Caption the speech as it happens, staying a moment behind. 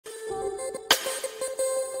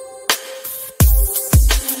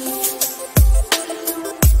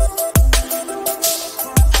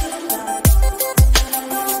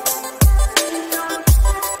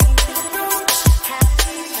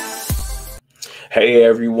Hey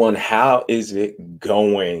everyone, how is it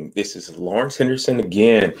going? This is Lawrence Henderson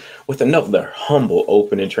again with another humble,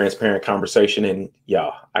 open, and transparent conversation. And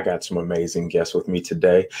y'all, I got some amazing guests with me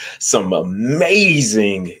today, some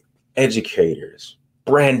amazing educators,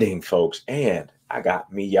 branding folks, and I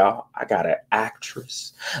got me, y'all. I got an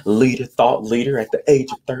actress, leader, thought leader at the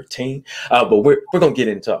age of 13. But we're gonna get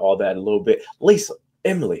into all that a little bit. Lisa,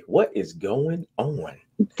 Emily, what is going on?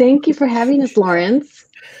 Thank you for having us, Lawrence.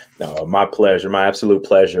 No, my pleasure, my absolute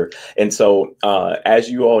pleasure. And so,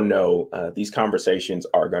 as you all know, these conversations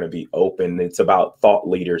are going to be open. It's about thought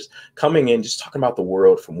leaders coming in, just talking about the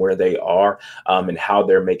world from where they are and how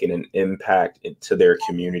they're making an impact to their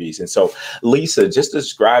communities. And so, Lisa, just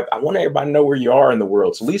describe, I want everybody to know where you are in the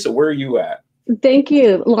world. So, Lisa, where are you at? Thank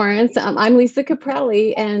you, Lawrence. I'm Lisa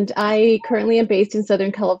Caprelli, and I currently am based in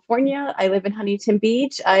Southern California. I live in Huntington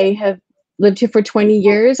Beach. I have lived here for 20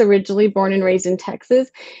 years, originally born and raised in Texas.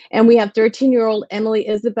 And we have 13-year-old Emily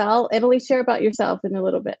Isabel. Emily, share about yourself in a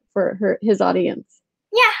little bit for his audience.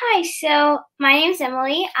 Yeah, hi. So my name's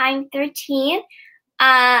Emily. I'm 13.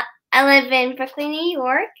 I live in Brooklyn, New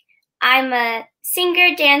York. I'm a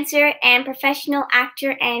singer, dancer, and professional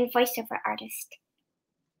actor and voiceover artist.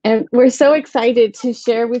 And we're so excited to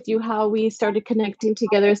share with you how we started connecting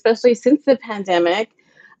together, especially since the pandemic.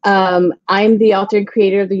 I'm the author and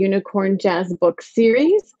creator of the Unicorn Jazz book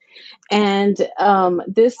series. And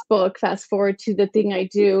this book, fast forward to The Thing I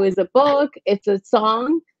Do, is a book, it's a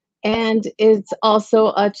song, and it's also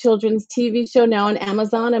a children's TV show now on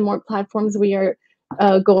Amazon and more platforms we are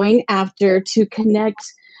going after to connect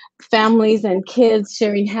families and kids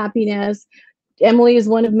sharing happiness. Emily is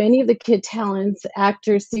one of many of the kid talents,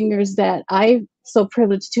 actors, singers that I'm so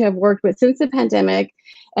privileged to have worked with since the pandemic.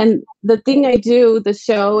 And The Thing I Do, the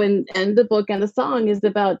show and the book and the song, is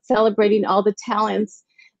about celebrating all the talents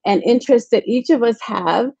and interests that each of us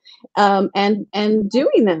have and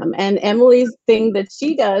doing them. And Emily's thing that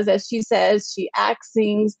she does, as she says, she acts,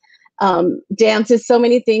 sings, dances, so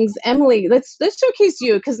many things. Emily, let's showcase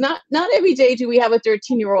you, because not every day do we have a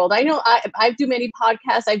 13-year-old. I know I do many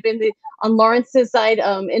podcasts. I've been on Lawrence's side,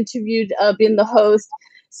 interviewed, been the host.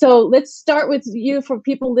 So let's start with you for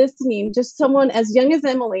people listening. Just someone as young as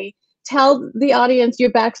Emily, tell the audience your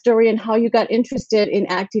backstory and how you got interested in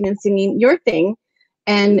acting and singing your thing,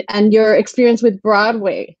 and your experience with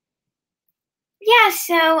Broadway. Yeah,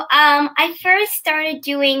 so I first started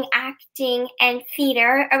doing acting and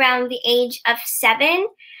theater around the age of 7.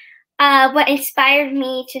 What inspired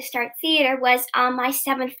me to start theater was on my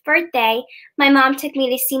 7th birthday, my mom took me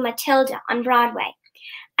to see Matilda on Broadway.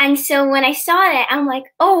 And so when I saw that, I'm like,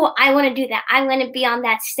 oh, I want to do that. I want to be on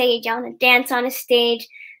that stage. I want to dance on a stage.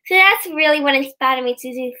 So that's really what inspired me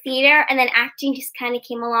to do theater. And then acting just kind of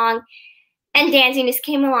came along. And dancing just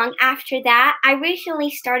came along after that. I recently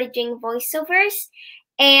started doing voiceovers.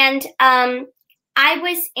 And I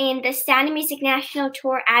was in the Sound of Music National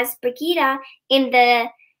Tour as Brigida in the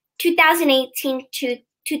 2018 to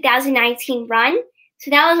 2019 run. So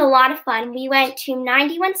that was a lot of fun. We went to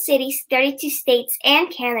 91 cities, 32 states, and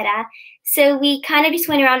Canada. So we kind of just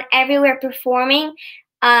went around everywhere performing.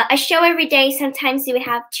 A show every day. Sometimes we would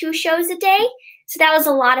have 2 shows a day. So that was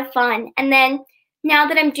a lot of fun. And then now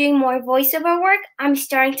that I'm doing more voiceover work, I'm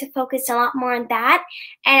starting to focus a lot more on that.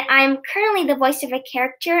 And I'm currently the voice of a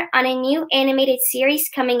character on a new animated series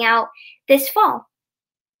coming out this fall.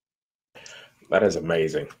 That is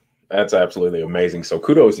amazing. That's absolutely amazing. So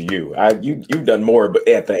kudos to you. You've done more but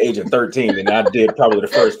at the age of 13 than I did probably the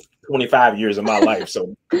first 25 years of my life.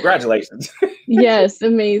 So congratulations. Yes,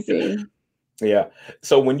 amazing. Yeah.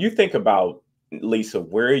 So when you think about, Lisa,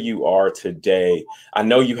 where you are today, I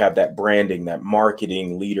know you have that branding, that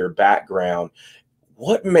marketing leader background.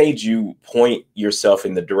 What made you point yourself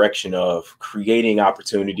in the direction of creating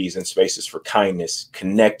opportunities and spaces for kindness,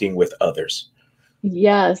 connecting with others?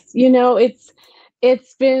 Yes,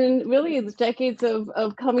 it's been really decades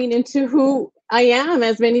of coming into who I am,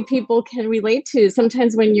 as many people can relate to.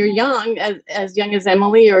 Sometimes when you're young, as young as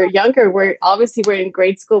Emily or younger, we're in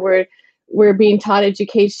grade school, we're being taught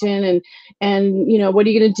education and what are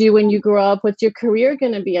you going to do when you grow up? What's your career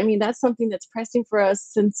going to be? I mean, that's something that's pressing for us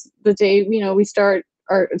since the day, we start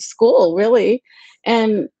our school, really.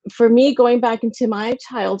 And for me, going back into my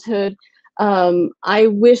childhood, I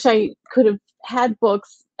wish I could have had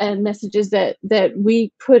books and messages that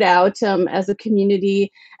we put out as a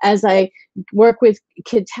community, as I work with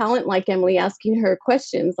kid talent like Emily, asking her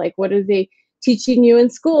questions like, what are they teaching you in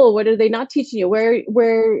school? What are they not teaching you?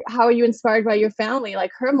 How are you inspired by your family? Like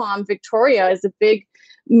her mom, Victoria, is a big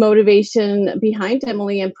motivation behind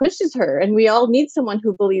Emily and pushes her. And we all need someone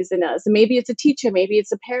who believes in us. And maybe it's a teacher, maybe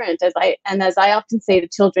it's a parent. As I often say to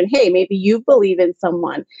children, hey, maybe you believe in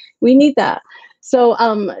someone. We need that. So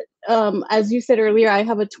as you said earlier, I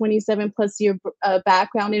have a 27 plus year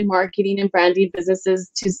background in marketing and branding businesses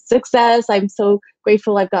to success. I'm so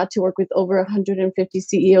grateful I've got to work with over 150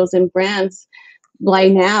 CEOs and brands by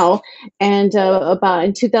now. And about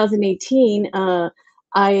in 2018,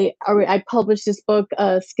 I published this book,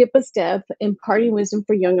 Skip a Step, Imparting Wisdom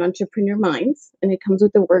for Young Entrepreneur Minds, and it comes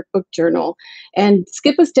with a workbook journal. And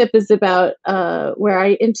Skip a Step is about where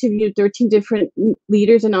I interviewed 13 different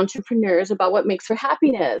leaders and entrepreneurs about what makes for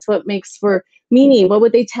happiness, what makes for meaning, what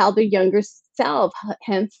would they tell their younger self,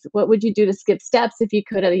 hence, what would you do to skip steps if you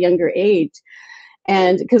could at a younger age?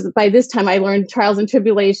 And because by this time I learned trials and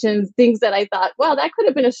tribulations, things that I thought, wow, that could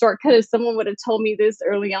have been a shortcut if someone would have told me this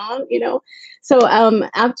early on, you know? So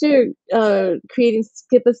after creating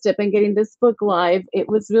Skip a Step and getting this book live, it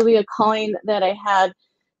was really a calling that I had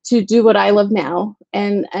to do what I love now.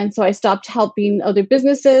 And so I stopped helping other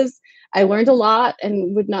businesses. I learned a lot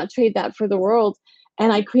and would not trade that for the world.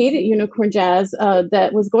 And I created Unicorn Jazz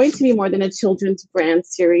that was going to be more than a children's brand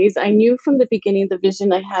series. I knew from the beginning the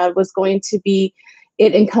vision I had was going to be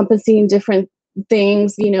it encompassing different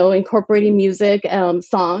things, you know, incorporating music,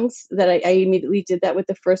 songs that I immediately did that with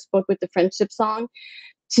the first book with the friendship song.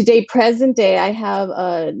 Today, present day, I have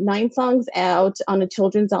 9 songs out on a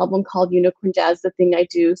children's album called Unicorn Jazz, The Thing I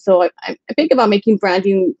Do. So I think about making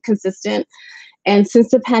branding consistent. And since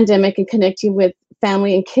the pandemic and connecting with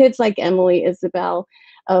family and kids like Emily, Isabel,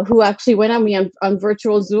 who actually went on me on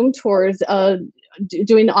virtual Zoom tours,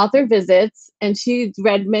 doing author visits, and she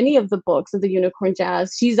read many of the books of the Unicorn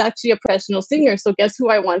Jazz. She's actually a professional singer, so guess who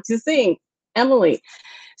I want to sing? Emily.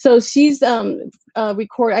 So she's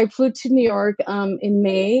I flew to New York in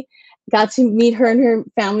May, got to meet her and her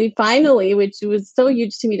family finally, which was so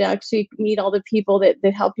huge to me to actually meet all the people that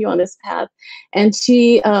help you on this path. And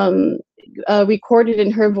she recorded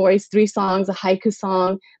in her voice 3 songs, a haiku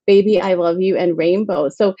song, Baby, I Love You, and Rainbow.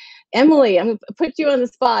 So Emily, I'm going to put you on the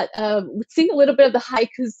spot. Sing a little bit of the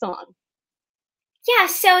haiku song. Yeah,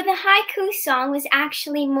 so the haiku song was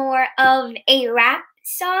actually more of a rap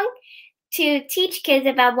song to teach kids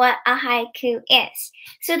about what a haiku is.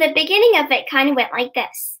 So the beginning of it kind of went like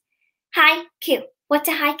this. Haiku, what's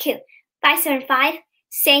a haiku? 575,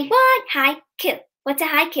 say what? Haiku, what's a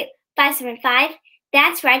haiku? 575,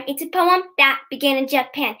 that's right, it's a poem that began in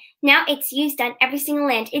Japan. Now it's used on every single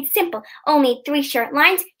land. It's simple, only 3 short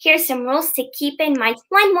lines. Here's some rules to keep in mind.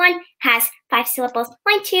 Line 1 has 5 syllables.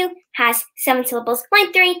 Line 2 has 7 syllables.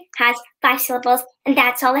 Line 3 has 5 syllables. And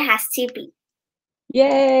that's all it has to be.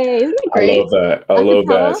 Yay, isn't it great? I love that. I love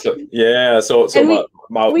that. So, yeah. So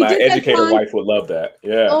my educator wife would love that.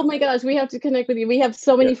 Yeah. Oh my gosh, we have to connect with you. We have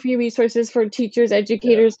so many free resources for teachers,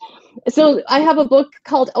 educators. Yeah. So I have a book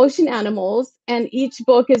called Ocean Animals, and each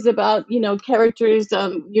book is about, you know, characters,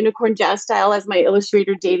 unicorn jazz style, as my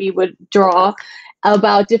illustrator Davey would draw,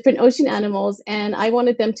 about different ocean animals. And I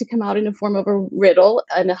wanted them to come out in the form of a riddle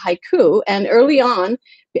and a haiku. And early on,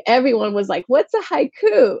 everyone was like, what's a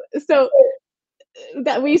haiku? So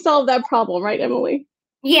that we solved that problem, right, Emily?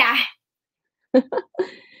 Yeah.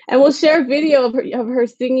 And we'll share a video of her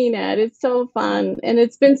singing it. It's so fun. And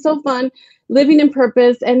it's been so fun living in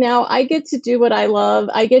purpose. And now I get to do what I love.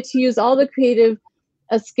 I get to use all the creative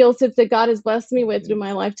skill sets that God has blessed me with through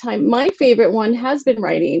my lifetime. My favorite one has been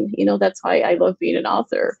writing. You know, that's why I love being an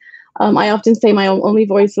author. I often say my only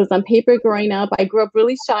voice was on paper growing up. I grew up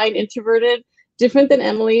really shy and introverted, different than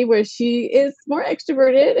Emily, where she is more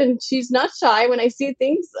extroverted and she's not shy. When I see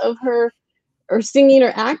things of her or singing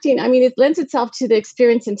or acting, I mean, it lends itself to the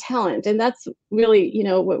experience and talent. And that's really, you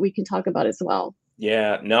know, what we can talk about as well.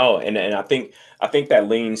 Yeah, no, and I think that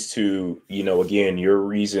leans to, you know, again, your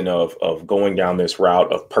reason of going down this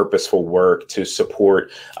route of purposeful work to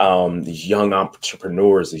support these young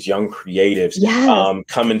entrepreneurs, these young creatives,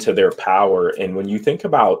 come into their power. And when you think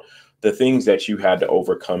about the things that you had to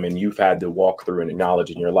overcome and you've had to walk through and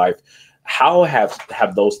acknowledge in your life, how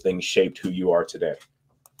have those things shaped who you are today?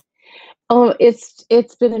 Oh,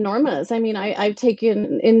 it's been enormous. I mean, I've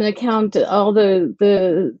taken in account all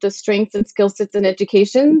the strengths and skill sets and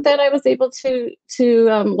education that I was able to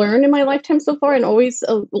learn in my lifetime so far, and always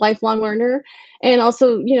a lifelong learner. And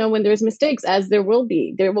also, you know, when there's mistakes, as there will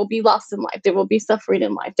be loss in life, there will be suffering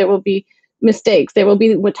in life, there will be mistakes, there will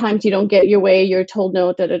be times you don't get your way, you're told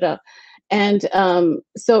no, and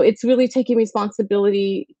so it's really taking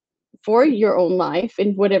responsibility for your own life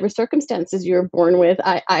in whatever circumstances you're born with.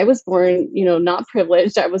 I was born, you know, not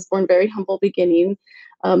privileged. I was born very humble beginning.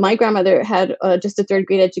 My grandmother had just a third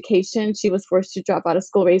grade education. She was forced to drop out of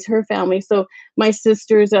school, raise her family. So my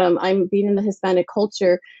sisters, I'm being in the Hispanic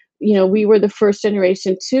culture, we were the first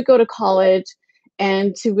generation to go to college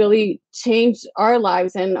and to really change our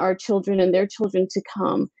lives and our children and their children to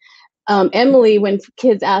come. Emily, when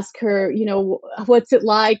kids ask her, what's it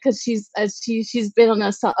like? Because she's been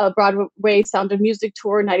on a Broadway Sound of Music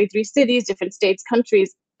tour, 93 cities, different states,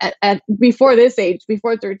 countries. At before this age,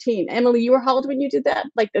 before 13. Emily, you were how old when you did that?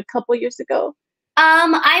 Like a couple of years ago?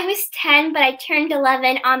 I was 10, but I turned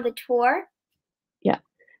 11 on the tour. Yeah.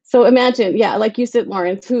 So imagine, yeah, like you said,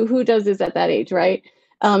 Lawrence, who does this at that age, right?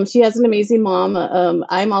 She has an amazing mom.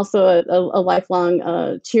 I'm also a lifelong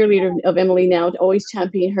cheerleader of Emily now, always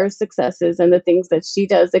championing her successes and the things that she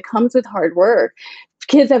does. It comes with hard work.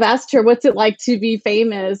 Kids have asked her, what's it like to be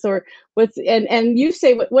famous, or and you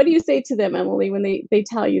say, what do you say to them, Emily, when they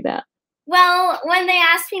tell you that? Well, when they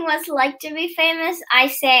ask me what's it like to be famous, I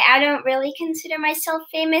say I don't really consider myself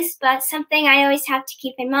famous, but something I always have to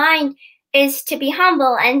keep in mind is to be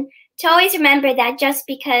humble and to always remember that just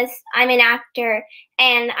because I'm an actor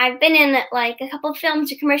and I've been in like a couple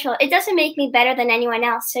films or commercial, it doesn't make me better than anyone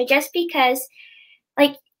else. So just because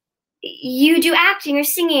like you do acting or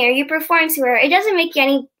singing or you perform somewhere, it doesn't make you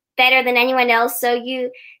any better than anyone else. So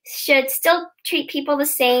you should still treat people the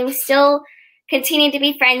same, still continue to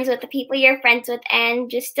be friends with the people you're friends with, and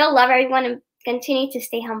just still love everyone and continue to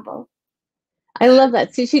stay humble. I love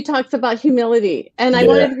that. See, she talks about humility, and I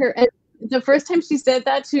wanted her. And the first time she said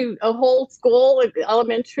that to a whole school, like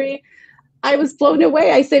elementary, I was blown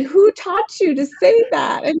away. I said, "Who taught you to say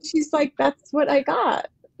that?" And she's like, "That's what I got.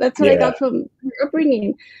 That's what I got from her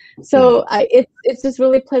upbringing." So it's just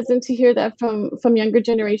really pleasant to hear that from younger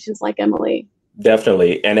generations like Emily.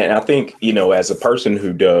 Definitely. And I think, as a person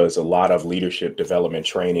who does a lot of leadership development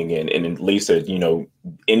training and Lisa,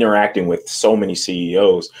 interacting with so many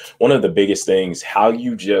CEOs, one of the biggest things, how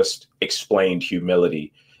you just explained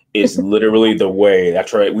humility is literally the way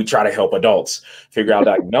we try to help adults figure out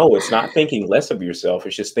that, no, it's not thinking less of yourself.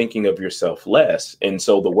 It's just thinking of yourself less. And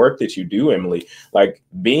so the work that you do, Emily, like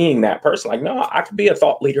being that person, like, no, I could be a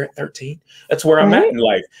thought leader at 13. That's where I'm at in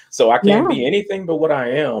life. So I can't be anything but what I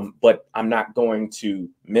am, but I'm not going to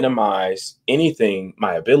minimize anything,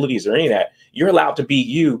 my abilities or any of that. You're allowed to be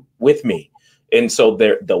you with me. And so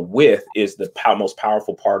the with is the most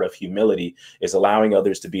powerful part of humility, is allowing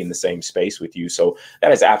others to be in the same space with you. So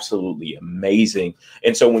that is absolutely amazing.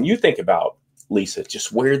 And so when you think about, Lisa,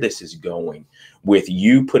 just where this is going with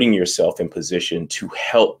you putting yourself in position to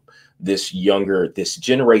help this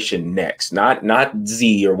generation next, not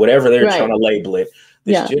Z or whatever they're trying to label it,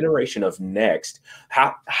 this generation of next,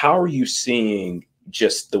 how are you seeing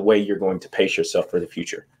just the way you're going to pace yourself for the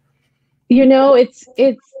future? It's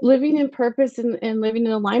living in purpose and living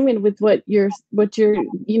in alignment with what your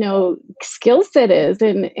skill set is.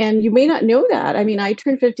 And you may not know that. I mean, I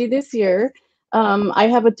turned 50 this year. I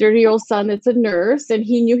have a 30-year-old son that's a nurse, and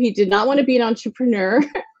he knew he did not want to be an entrepreneur.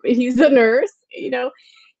 He's a nurse,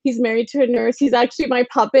 he's married to a nurse. He's actually my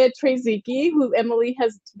puppet, Trey Ziki, who Emily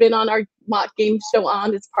has been on our mock game show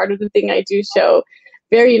on. It's part of the Thing I Do show.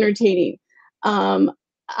 Very entertaining.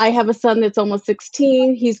 I have a son that's almost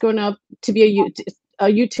 16. He's grown up to be a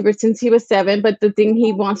YouTuber since he was 7. But the thing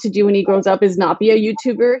he wants to do when he grows up is not be a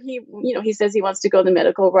YouTuber. He says he wants to go the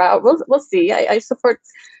medical route. We'll see. I support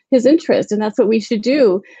his interest, and that's what we should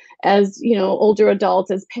do as older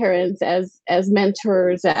adults, as parents, as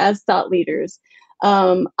mentors, as thought leaders.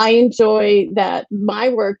 I enjoy that my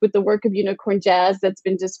work with the work of Unicorn Jazz, that's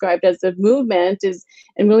been described as a movement,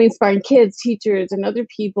 and really inspiring kids, teachers, and other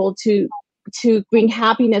people to bring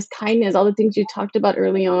happiness, kindness, all the things you talked about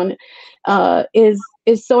early on, is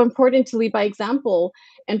so important to lead by example.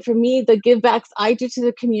 And for me, the give backs I do to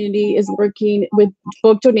the community is working with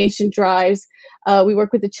book donation drives. We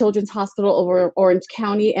work with the Children's Hospital over Orange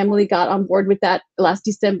County. Emily got on board with that last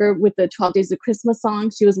December with the 12 Days of Christmas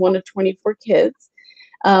song. She was one of 24 kids.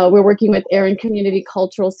 We're working with Erin Community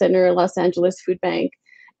Cultural Center, Los Angeles Food Bank,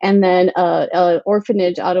 and then an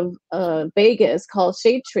orphanage out of Vegas called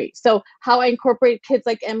Shade Tree. So how I incorporate kids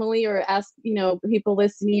like Emily, or ask people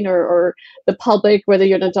listening, or the public, whether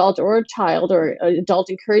you're an adult or a child, or an adult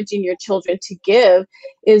encouraging your children to give,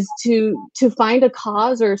 is to find a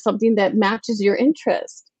cause or something that matches your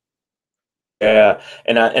interest. Yeah,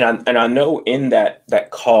 and I know in that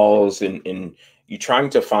cause and you trying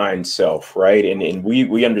to find self, right? And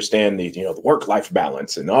we understand the work-life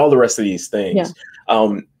balance and all the rest of these things.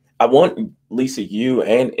 I want, Lisa, you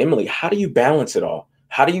and Emily, how do you balance it all?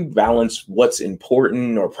 how do you balance what's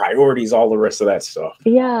important or priorities, all the rest of that stuff?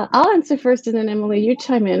 Yeah, I'll answer first, and then Emily, you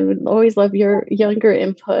chime in. Would always love your younger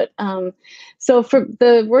input. So for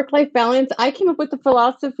the work-life balance, I came up with the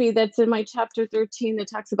philosophy that's in my chapter 13 that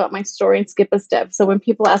talks about my story and skip a step. So when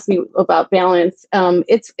people ask me about balance,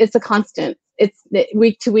 it's a constant. It's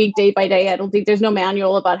week to week, day by day. I don't think there's no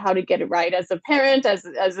manual about how to get it right as a parent, as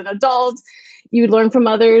an adult. You learn from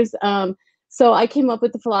others. So I came up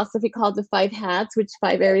with the philosophy called the 5 hats, which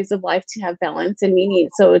 5 areas of life to have balance and meaning.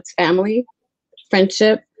 So it's family,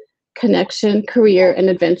 friendship, connection, career, and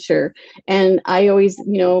adventure. And I always,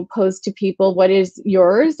 pose to people, what is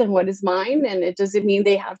yours and what is mine? And it doesn't mean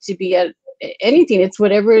they have to be at anything. It's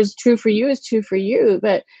whatever is true for you is true for you.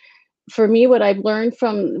 But for me, what I've learned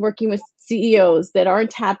from working with CEOs that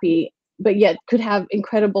aren't happy, but yet could have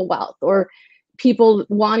incredible wealth, or people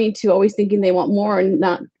wanting to, always thinking they want more and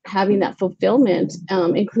not having that fulfillment,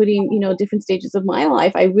 including, different stages of my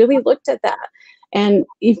life, I really looked at that. And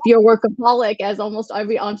if you're workaholic, as almost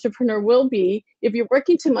every entrepreneur will be, if you're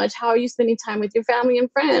working too much, how are you spending time with your family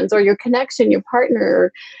and friends, or your connection, your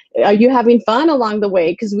partner? Are you having fun along the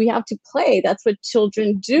way? Because we have to play. That's what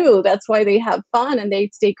children do. That's why they have fun and they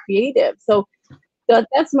stay creative. So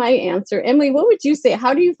that's my answer. Emily, what would you say?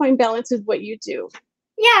 How do you find balance with what you do?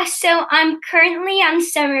 Yeah, so I'm currently on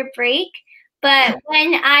summer break, but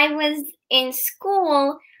when I was in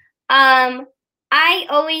school, I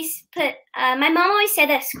always put, my mom always said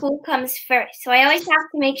that school comes first. So I always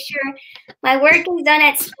have to make sure my work is done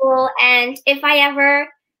at school. And if I ever,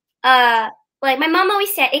 like my mom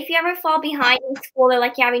always said, if you ever fall behind in school, or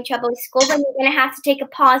like you're having trouble with school, then you're going to have to take a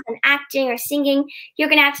pause on acting or singing. You're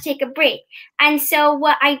going to have to take a break. And so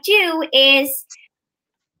what I do is,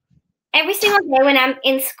 every single day when I'm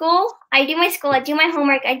in school, I do my school, I do my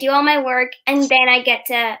homework, I do all my work, and then I get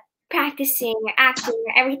to practicing or acting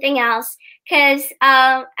or everything else. Because,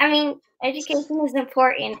 education is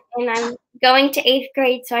important, and I'm going to 8th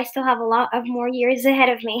grade, so I still have a lot of more years ahead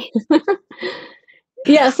of me.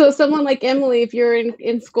 Yeah, so someone like Emily, if you're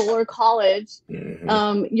in school or college,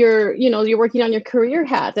 you're working on your career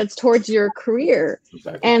hat. That's towards your career.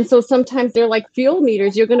 Exactly. And so sometimes they're like fuel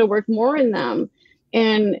meters. You're going to work more in them.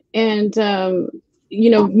 And I've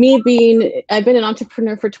been an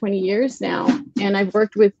entrepreneur for 20 years now, and I've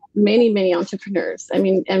worked with many entrepreneurs.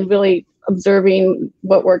 And really observing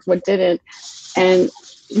what worked, what didn't, and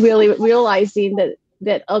really realizing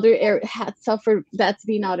that other hats suffer, that's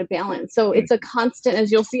being out of balance. So it's a constant,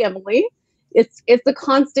 as you'll see, Emily, it's a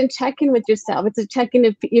constant check-in with yourself. It's a check-in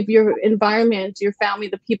if your environment, your family,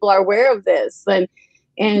 the people are aware of this.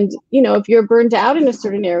 And if you're burned out in a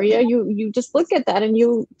certain area, you just look at that and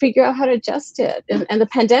you figure out how to adjust it. And the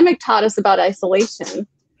pandemic taught us about isolation.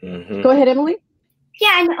 Go ahead, Emily.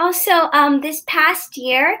 Yeah, and also this past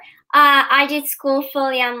year, I did school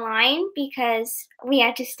fully online because we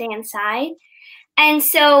had to stay inside. And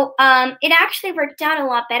so it actually worked out a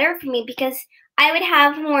lot better for me, because I would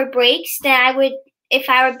have more breaks than I would if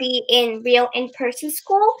I would be in real in-person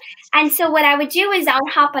school. And so what I would do is I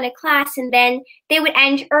would hop on a class, and then they would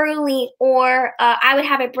end early, or I would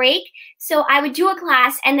have a break. So I would do a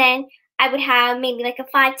class, and then I would have maybe like a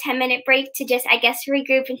 5-10 minute break to just, I guess,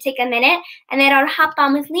 regroup and take a minute. And then I would hop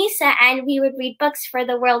on with Lisa, and we would read books for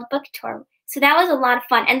the World Book Tour. So that was a lot of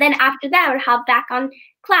fun. And then after that, I would hop back on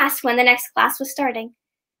class when the next class was starting.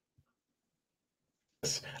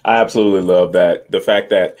 I absolutely love that. The fact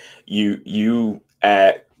that you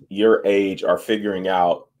at your age are figuring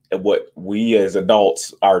out what we as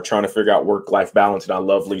adults are trying to figure out, work-life balance. And I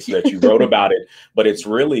love, Lisa, that you wrote about it, but it's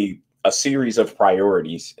really a series of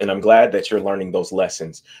priorities. And I'm glad that you're learning those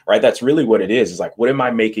lessons, right? That's really what it is. It's like, what am I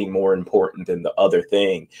making more important than the other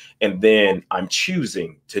thing? And then I'm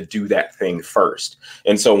choosing to do that thing first.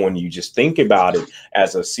 And so when you just think about it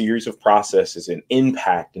as a series of processes and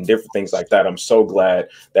impact and different things like that, I'm so glad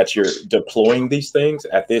that you're deploying these things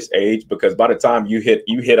at this age, because by the time you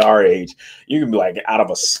hit our age, you can be like out of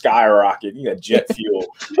a skyrocket, you got jet fuel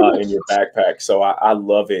in your backpack. So I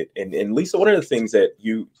love it. And Lisa, one of the things that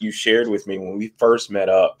you shared with me when we first met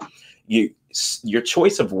up, your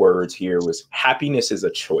choice of words here was happiness is a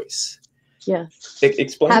choice. Yes.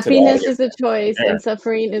 Explain. Happiness is a choice, and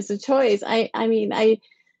suffering is a choice. I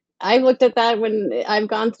looked at that when I've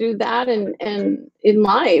gone through that, and in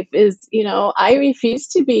life is, I refuse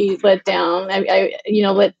to be let down. I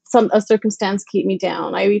let a circumstance keep me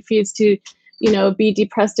down. I refuse to, be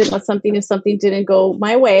depressed about something if something didn't go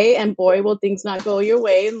my way, and boy, will things not go your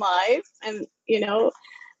way in life. And,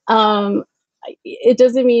 it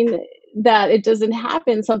doesn't mean that it doesn't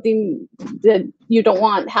happen. Something that you don't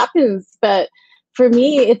want happens, but for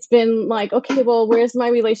me, it's been like, okay, well, where's my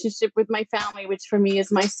relationship with my family, which for me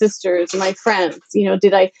is my sisters, my friends,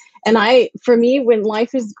 for me, when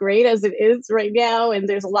life is great as it is right now, and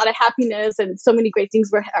there's a lot of happiness and so many great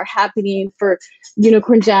things are happening for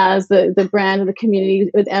Unicorn Jazz, the brand and the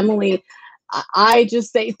community with Emily, I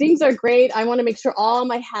just say things are great. I want to make sure all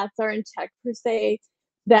my hats are in check, per se,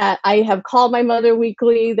 that I have called my mother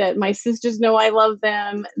weekly, that my sisters know I love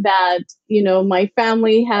them, that, my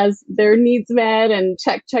family has their needs met, and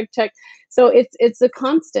check, check, check. So it's a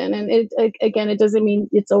constant. And again, it doesn't mean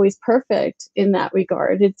it's always perfect in that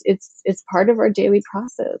regard. It's part of our daily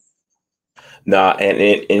process. Nah,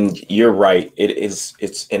 and you're right.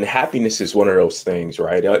 And happiness is one of those things,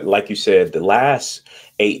 right? Like you said, the last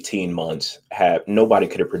 18 months nobody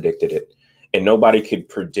could have predicted it. And nobody could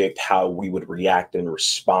predict how we would react and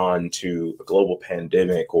respond to a global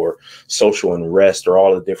pandemic or social unrest or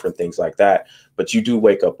all the different things like that. But you do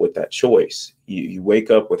wake up with that choice. You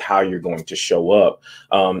wake up with how you're going to show up.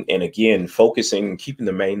 And again, focusing, keeping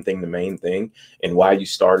the main thing, and why you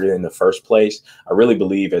started in the first place. I really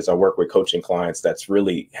believe, as I work with coaching clients, that's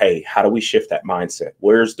really, hey, how do we shift that mindset?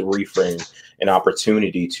 Where's the reframe and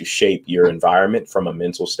opportunity to shape your environment from a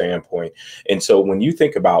mental standpoint? And so when you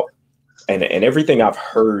think about and everything I've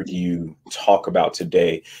heard you talk about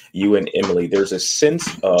today, you and Emily, there's a sense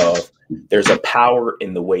of there's a power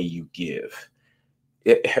in the way you give.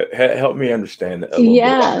 Help me understand a little bit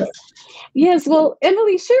about that. Yes. Well,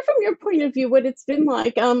 Emily, share from your point of view what it's been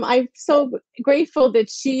like. I'm so grateful that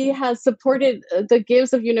she has supported the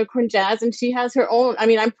gives of Unicorn Jazz, and she has her own. I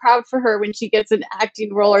mean, I'm proud for her when she gets an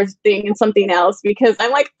acting role or thing in something else, because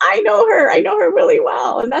I'm like, I know her really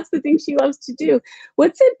well. And that's the thing she loves to do.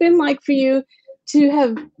 What's it been like for you to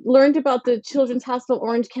have learned about the Children's Hospital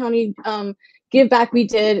Orange County give back we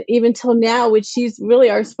did even till now, which she's really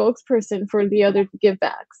our spokesperson for the other give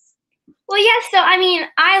backs? Well, yes. So,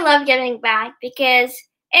 I love giving back because,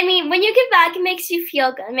 when you give back, it makes you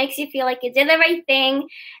feel good. It makes you feel like you did the right thing,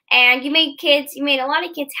 and you made a lot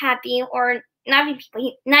of kids happy, or not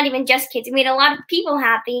even just kids. You made a lot of people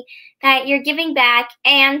happy that you're giving back.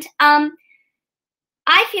 And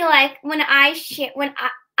I feel like when I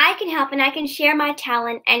can help and I can share my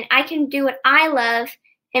talent and I can do what I love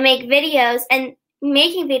and make videos, and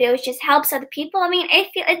making videos just helps other people.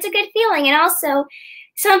 It's a good feeling. And also,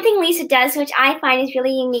 something Lisa does, which I find is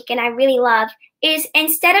really unique and I really love, is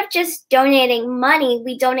instead of just donating money,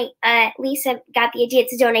 we donate, Lisa got the idea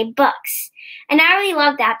to donate books. And I really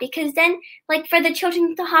love that, because then, like for the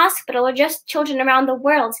children at the hospital or just children around the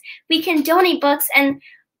world, we can donate books. And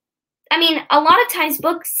a lot of times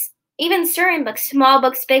books, even certain books, small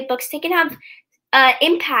books, big books, they can have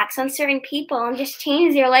impacts on certain people and just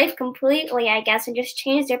change their life completely, I guess, and just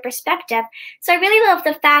change their perspective. So I really love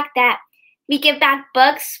the fact that we give back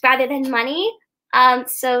books rather than money,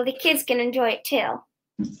 so the kids can enjoy it too.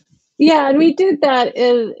 Yeah, and we did that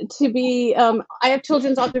I have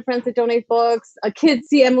children's author friends that donate books. Kids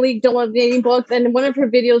see Emily donating books, and one of her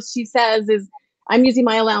videos she says is, I'm using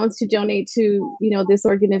my allowance to donate to, this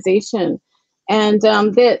organization. And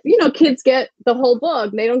that, kids get the whole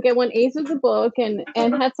book. They don't get 1/8 of the book. And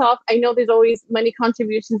hats off. I know there's always money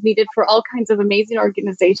contributions needed for all kinds of amazing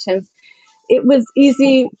organizations. It was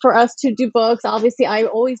easy for us to do books. Obviously, I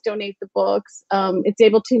always donate the books. It's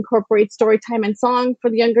able to incorporate story time and song for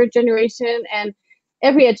the younger generation. And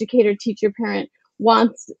every educator, teacher, parent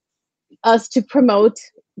wants us to promote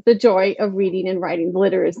the joy of reading and writing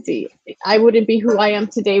literacy. I wouldn't be who I am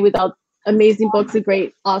today without amazing books and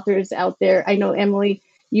great authors out there. I know, Emily,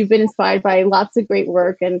 you've been inspired by lots of great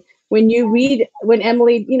work. And when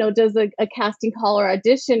Emily, does a casting call or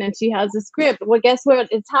audition and she has a script, well, guess what?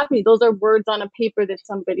 It's happening. Those are words on a paper that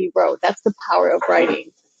somebody wrote. That's the power of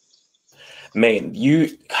writing. Man,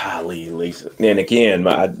 golly, Lisa. And again,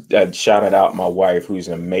 I shouted out my wife, who's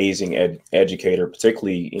an amazing educator,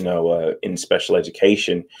 particularly, in special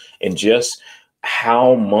education, and just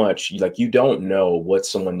how much, you don't know what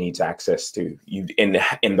someone needs access to,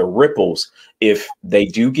 in the ripples, if they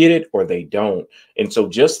do get it or they don't. And so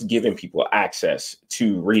just giving people access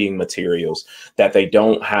to reading materials that they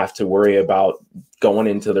don't have to worry about going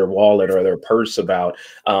into their wallet or their purse about,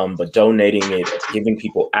 but donating it, giving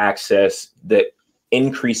people access, that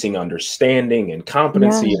increasing understanding and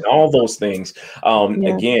competency and all those things.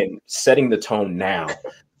 Again, setting the tone now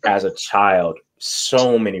as a child,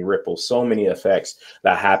 so many ripples, so many effects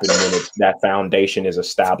that happen when that foundation is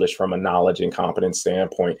established from a knowledge and competence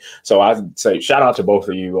standpoint. So I'd say shout out to both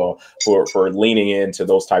of you all for leaning into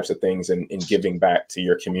those types of things and giving back to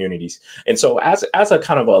your communities. And so as a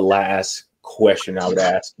kind of a last question, I would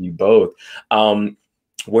ask you both,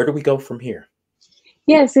 where do we go from here?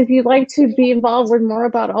 Yes, if you'd like to be involved with more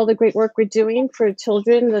about all the great work we're doing for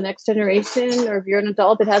children, the next generation, or if you're an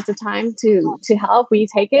adult that has the time to help, we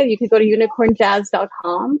take it. You can go to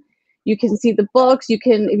unicornjazz.com. You can see the books. You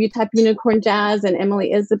can, if you type Unicorn Jazz and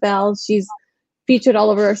Emily Isabel, she's featured all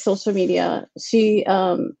over our social media. She's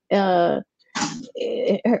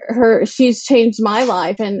changed my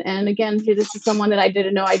life, and again, this is someone that I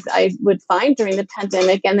didn't know I would find during the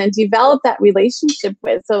pandemic and then develop that relationship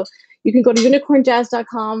with. So you can go to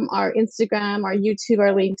unicornjazz.com, our Instagram, our YouTube,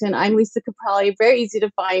 our LinkedIn. I'm Lisa Caprelli. Very easy to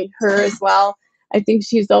find her as well. I think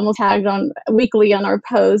she's almost tagged on weekly on our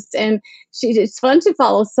posts, and it's fun to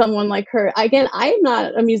follow someone like her. Again, I'm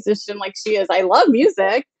not a musician like she is. I love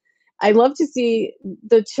music. I love to see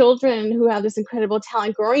the children who have this incredible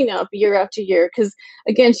talent growing up year after year. Because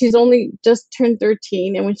again, she's only just turned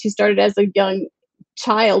 13, and when she started as a young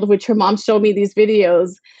child, which her mom showed me these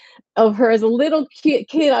videos of her as a little kid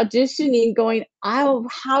auditioning, going, "Oh,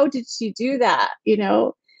 how did she do that?" You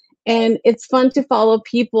know, and it's fun to follow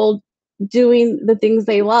people doing the things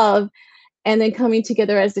they love and then coming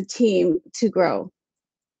together as a team to grow.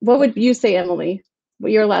 What would you say, Emily? What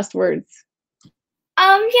are your last words?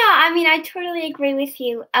 Yeah, I mean, I totally agree with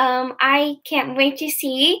you. I can't wait to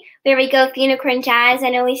see where we go with Unicorn Jazz. I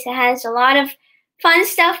know Lisa has a lot of fun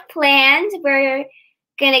stuff planned. We're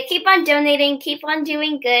going to keep on donating, keep on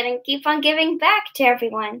doing good, and keep on giving back to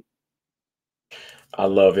everyone. I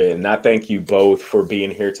love it. And I thank you both for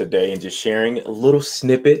being here today and just sharing a little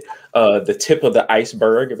snippet, the tip of the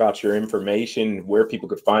iceberg about your information, where people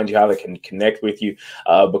could find you, how they can connect with you,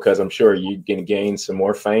 because I'm sure you're going to gain some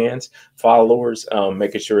more fans, followers,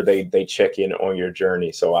 making sure they check in on your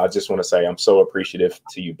journey. So I just want to say I'm so appreciative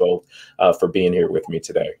to you both for being here with me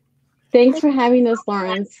today. Thanks for having us,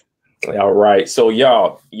 Lawrence. All right. So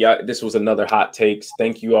y'all, this was another Hot Takes.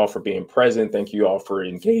 Thank you all for being present. Thank you all for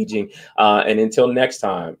engaging. And until next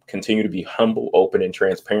time, continue to be humble, open, and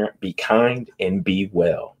transparent. Be kind and be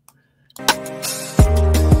well.